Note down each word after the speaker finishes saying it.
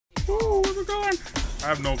we going? I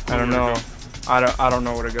have no clue. I don't know. I don't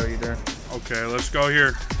know where to go either. Okay, let's go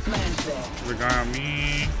here. There's a guy on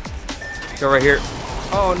me. Go right here.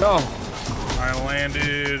 Oh no. I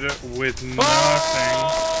landed with nothing.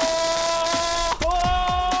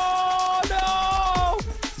 Oh no!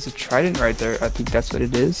 There's a trident right there. I think that's what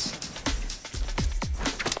it is.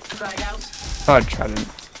 Oh, a trident.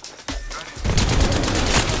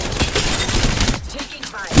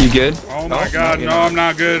 You good? Oh my god, no, I'm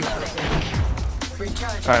not good.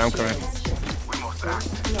 Alright, I'm coming.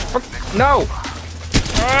 No!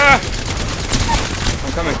 Ah!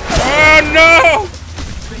 I'm coming. Oh no!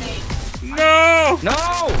 No!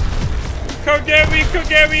 No! Come get me, come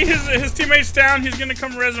get me. His teammate's down. He's gonna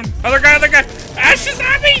come res him. Other guy. Ash is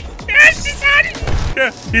on me! Ash is on me!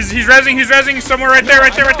 Yeah, he's rezzing. He's somewhere right there,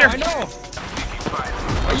 right there. I know.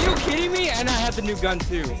 Are you kidding me? And I have the new gun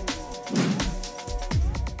too.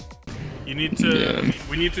 You need to.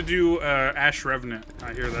 We need to do Ash Revenant.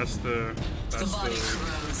 I hear that's the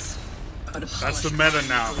meta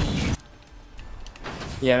now.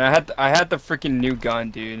 Yeah, and I had the freaking new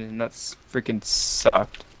gun, dude, and that's freaking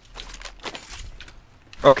sucked.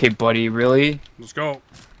 Okay, buddy, really? Let's go.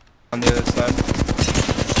 On the other side.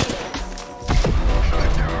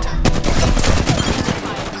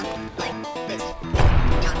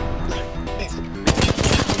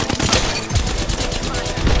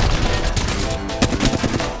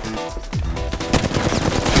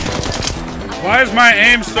 Why is my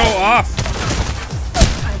aim so off?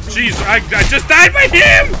 Jeez, I just died by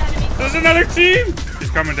him! There's another team!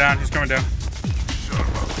 He's coming down,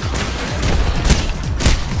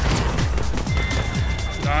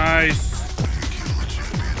 Nice.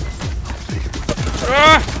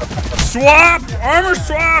 Ah! Swap! Armor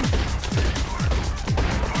swap!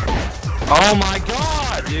 Oh my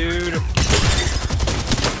god, dude!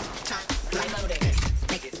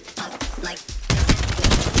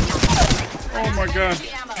 Oh my god.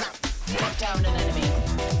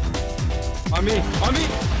 On me!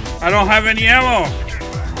 I don't have any ammo. I'm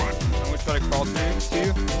gonna try to crawl to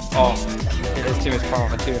you. Oh, yeah, this team is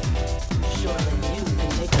crawling too.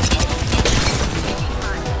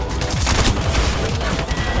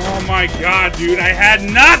 Oh my god, dude, I had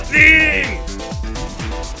nothing!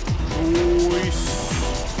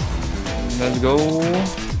 Let's go.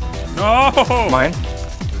 No! Mine.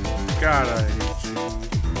 God, I hate you.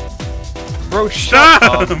 Bro, shut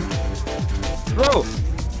Stop! up! Bro,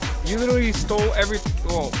 you literally stole everything.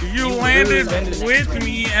 Oh, you landed with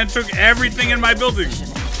me and took everything in my building.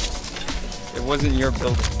 It wasn't your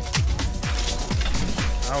building.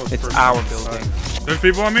 It's It's our building. There's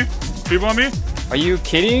people on me? People on me? Are you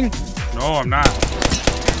kidding? No, I'm not.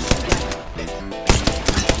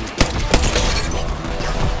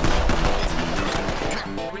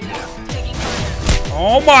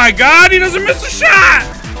 Oh my god, he doesn't miss a shot!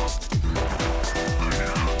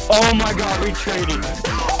 Oh my god, we traded.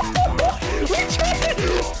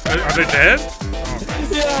 Are they dead?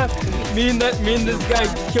 Yeah, me and this guy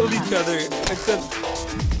killed each other. Except.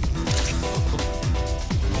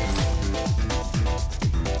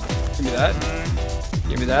 Give me that.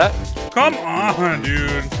 Give me that. Come on,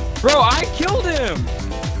 dude. Bro, I killed him.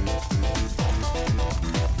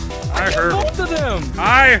 I heard both of them.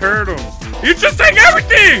 I heard him. You just take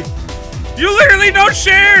everything! You literally don't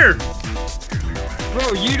share!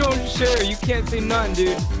 Bro, you don't share. You can't say none,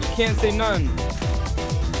 dude. You can't say none.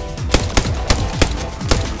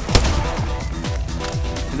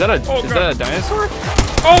 Is that a dinosaur?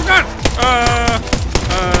 Oh god!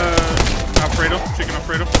 Alfredo, chicken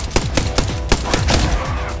Alfredo.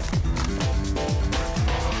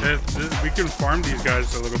 We can farm these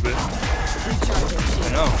guys a little bit. I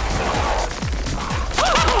know.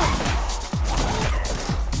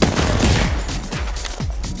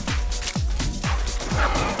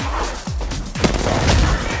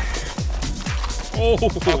 Oh.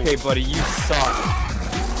 Okay, buddy, you suck.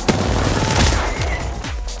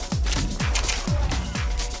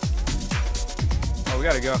 Oh, we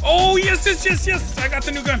gotta go. Oh, yes. I got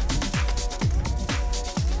the new gun.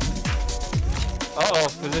 Uh-oh,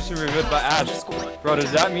 position revealed by Ash. Bro,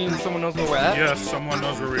 does that mean someone knows where we're at? Yes, someone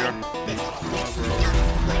knows where we are.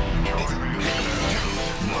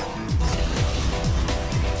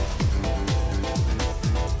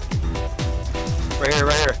 Right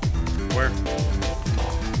here. Where?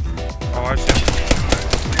 Oh, I see.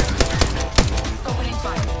 Opening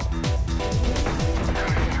fire.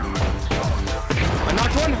 I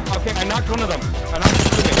knocked one? Okay, I knocked one of them. I knocked the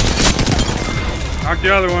teammate. Knock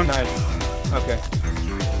the other one. Nice. Okay.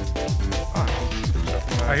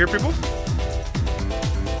 I hear people.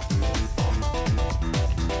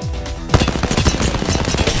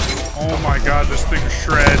 Oh Oh my god, this thing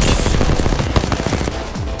shreds.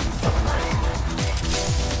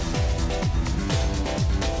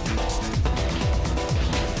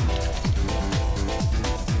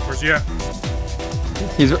 Where's he at?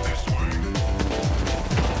 He's.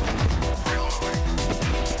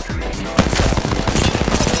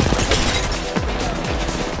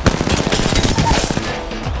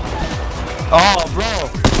 Oh, bro!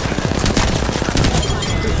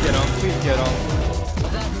 Please get him. Please get him.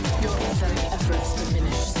 Your pathetic efforts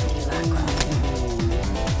diminish simulacra.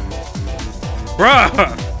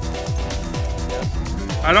 Bruh!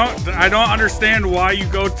 I don't understand why you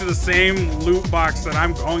go to the same loot box that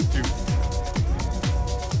I'm going to.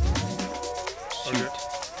 Shoot.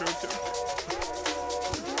 Okay.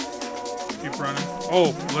 Keep running.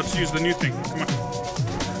 Oh, let's use the new thing. Come on.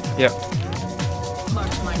 Yep. Mark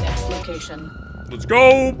to my next location. Let's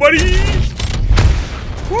go, buddy!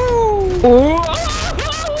 Woo!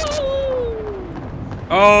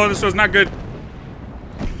 Oh, this was not good.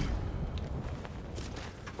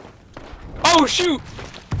 Oh, shoot!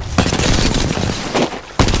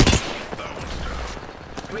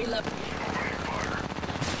 Reload.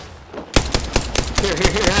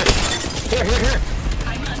 Here.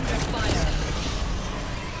 I'm under fire.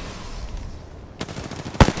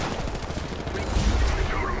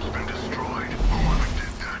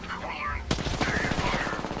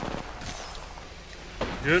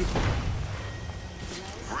 Good.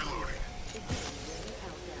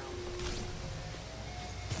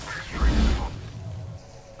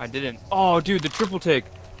 I didn't. Oh, dude, the triple take.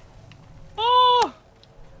 Oh!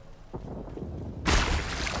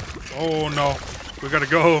 Oh no. We gotta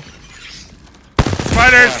go.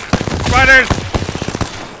 Spiders! Spiders!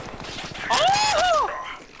 Oh!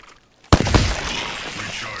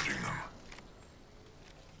 Recharging them.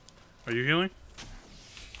 Are you healing?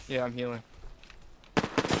 Yeah, I'm healing.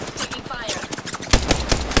 Taking fire.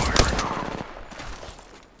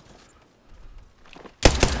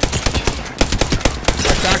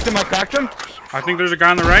 I cracked him. I think there's a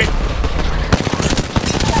guy on the right.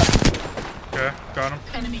 Okay, got him.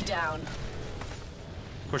 Enemy down.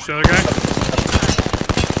 Push the other guy.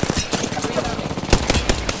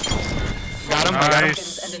 Got him.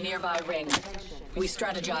 Nice. And a nearby ring. We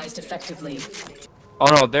strategized effectively. Oh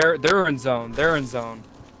no, they're in zone. They're in zone.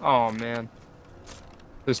 Oh man.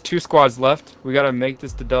 There's 2 squads left. We gotta make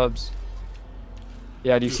this the dubs.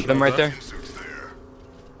 Yeah, do you see them right there?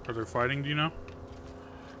 Are they fighting? Do you know?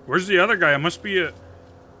 Where's the other guy? It must be a.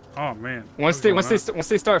 Oh man. Once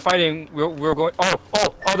they start fighting, we're going. Oh,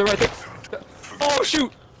 they're right there. Oh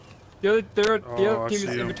shoot! The other I team is see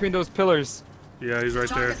in him. between those pillars. Yeah, he's right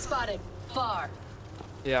there. Target spotted. Far.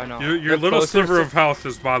 Yeah, I know. Your They're little closer, sliver so- of health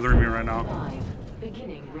is bothering me right now.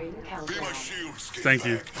 Feel my shield skate Thank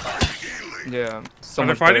you. back. Healing. Yeah. So Are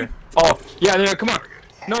they much fighting? better. Oh, yeah, there. Come on.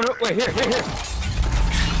 No, wait, here.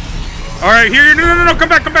 All right, here. No. Come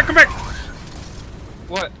back.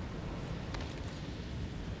 What?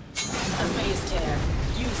 A phase tear.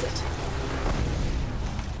 Use it.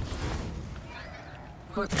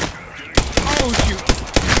 Oh shoot!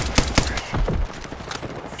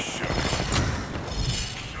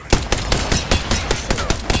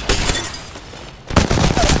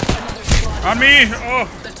 Another squad. On me. Oh.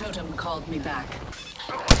 The totem called me back.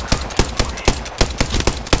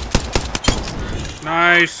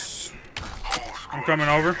 Nice. I'm coming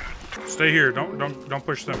over. Stay here. Don't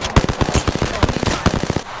push them.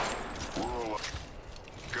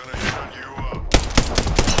 Gonna shut you up.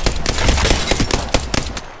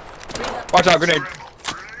 Watch out, grenade.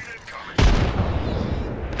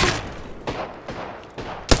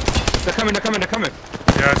 They're coming.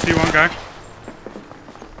 Yeah, I see one guy.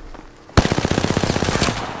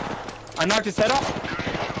 I knocked his head off.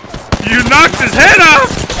 You knocked his head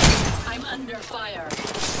off. I'm under fire.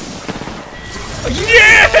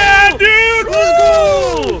 Yeah, dude. Let's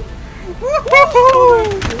go!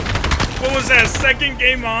 Woo-hoo-hoo. What was that? Second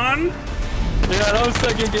game on? Yeah, that was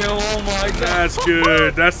second game. Oh my god. That's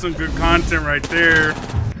good. That's some good content right there.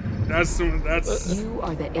 That's You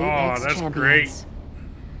are the Oh, Apex that's champions. great.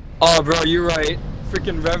 Oh, bro, you're right.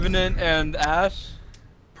 Freaking Revenant and Ash.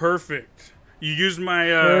 Perfect. You used my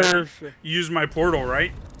Perfect. you used my portal,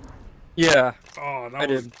 right? Yeah. Oh, I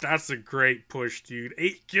did. that's a great push, dude.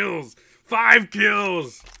 8 kills, 5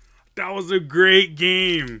 kills. That was a great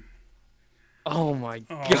game. Oh my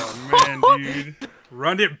god. Oh man, dude.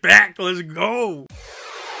 Run it back. Let's go.